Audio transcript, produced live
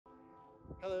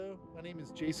Hello, my name is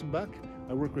Jason Buck.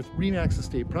 I work with Remax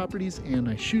Estate Properties and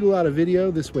I shoot a lot of video.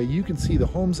 This way you can see the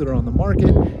homes that are on the market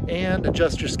and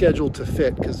adjust your schedule to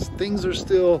fit, because things are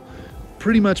still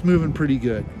pretty much moving pretty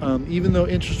good. Even though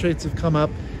interest rates have come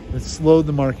up and it's slowed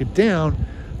the market down,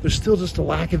 there's still just a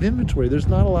lack of inventory. There's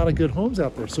not a lot of good homes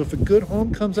out there. So if a good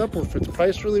home comes up or if it's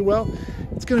priced really well,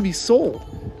 it's gonna be sold.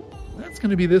 That's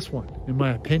gonna be this one, in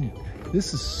my opinion.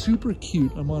 This is super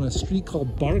cute. I'm on a street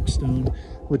called Barkstone,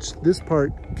 which this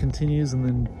part continues and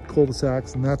then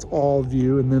cul-de-sacs, and that's all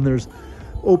view. And then there's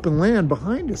open land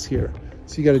behind us here.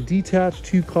 So you got a detached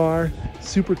 2-car,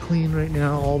 super clean right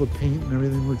now. All the paint and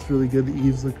everything looks really good. The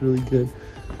eaves look really good.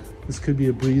 This could be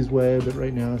a breezeway, but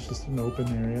right now it's just an open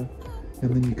area.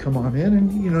 And then you come on in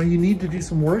and you need to do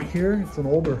some work here. It's an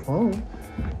older home,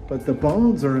 but the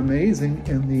bones are amazing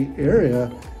and the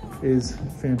area is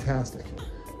fantastic.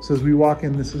 So as we walk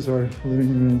in, this is our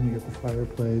living room. You get the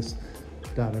fireplace,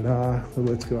 So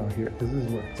let's go out here because this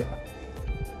is where it's at.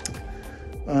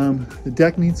 The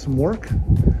deck needs some work.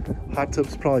 Hot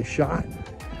tub's probably shot.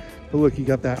 But look, you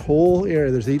got that whole area.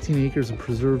 There's 18 acres of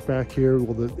preserve back here.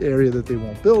 Well, the area that they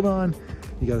won't build on.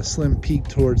 You got a slim peak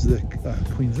towards the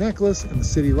Queen's Necklace and the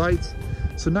city lights.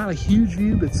 So not a huge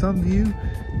view, but some view,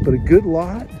 but a good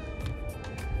lot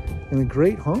and a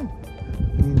great home.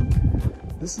 I mean,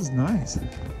 this is nice.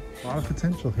 A lot of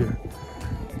potential here.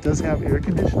 It does have air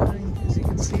conditioning, as you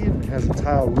can see, and it has a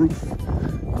tile roof.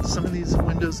 Some of these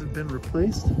windows have been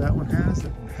replaced. That one has,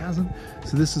 that one hasn't.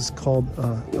 So this is called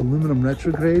aluminum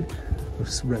retrofit.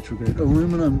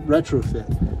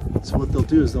 So what they'll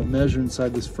do is they'll measure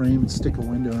inside this frame and stick a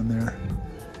window in there.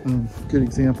 Good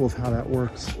example of how that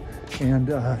works. And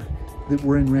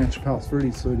we're in Ranch Palos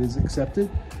Verdes, so it is accepted.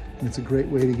 And it's a great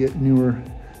way to get newer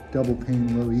double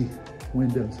pane low-E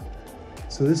windows.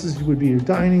 So this would be your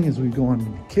dining as we go on to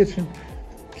the kitchen.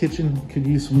 Kitchen could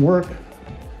use some work.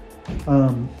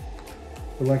 But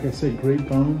like I said, great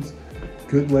bones,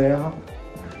 good layout.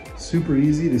 Super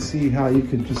easy to see how you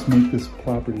could just make this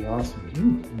property awesome.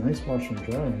 Ooh, nice wash and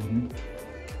dry in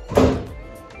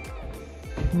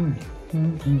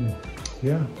here.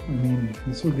 Yeah, I mean,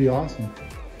 this would be awesome.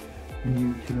 And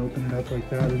you can open it up like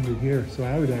that into here. So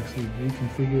I would actually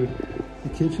reconfigure the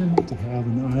kitchen to have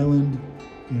an island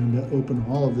and open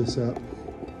all of this up.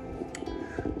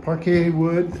 Parquet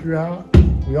wood throughout.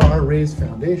 We are a raised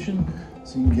foundation,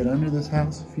 so you can get under this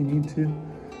house if you need to.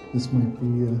 This might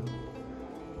be,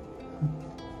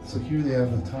 so here they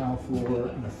have a tile floor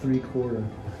and a 3/4,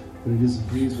 but it is a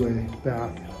breezeway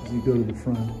back as you go to the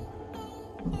front.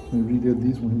 They redid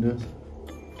these windows.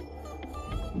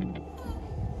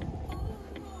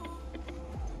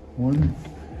 1,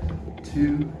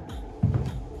 2.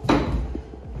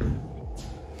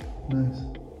 Nice.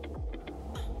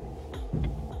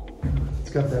 It's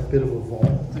got that bit of a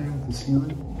vault there with the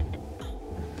ceiling.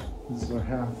 This is our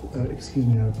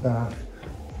our bath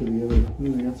for the other. Ooh,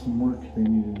 they got some work they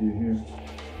need to do here.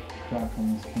 Back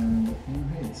on this camera,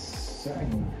 but hey, it's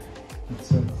sagging.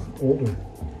 It's older.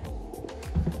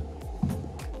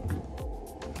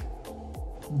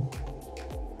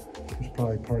 There's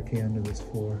probably parquet under this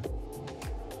floor.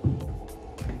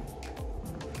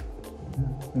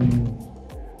 I mean,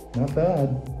 not bad.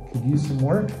 Could use some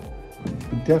work.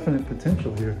 But definite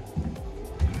potential here.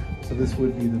 So this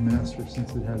would be the master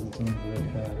since it has its own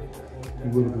direct pad. A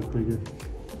little bit bigger.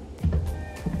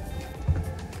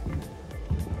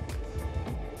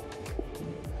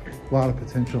 A lot of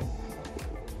potential.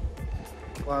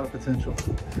 A lot of potential.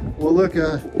 Well, look,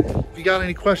 if you got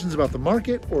any questions about the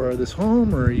market or this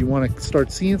home, or you want to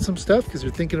start seeing some stuff because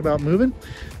you're thinking about moving,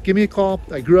 give me a call.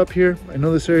 I grew up here. I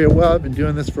know this area well. I've been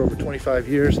doing this for over 25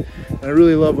 years, and I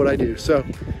really love what I do. So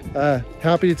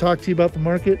happy to talk to you about the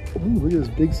market. Ooh, look at this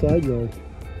big side yard.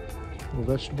 Little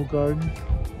vegetable garden.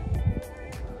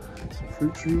 Some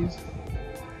fruit trees.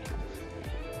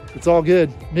 It's all good.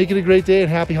 Make it a great day and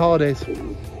happy holidays.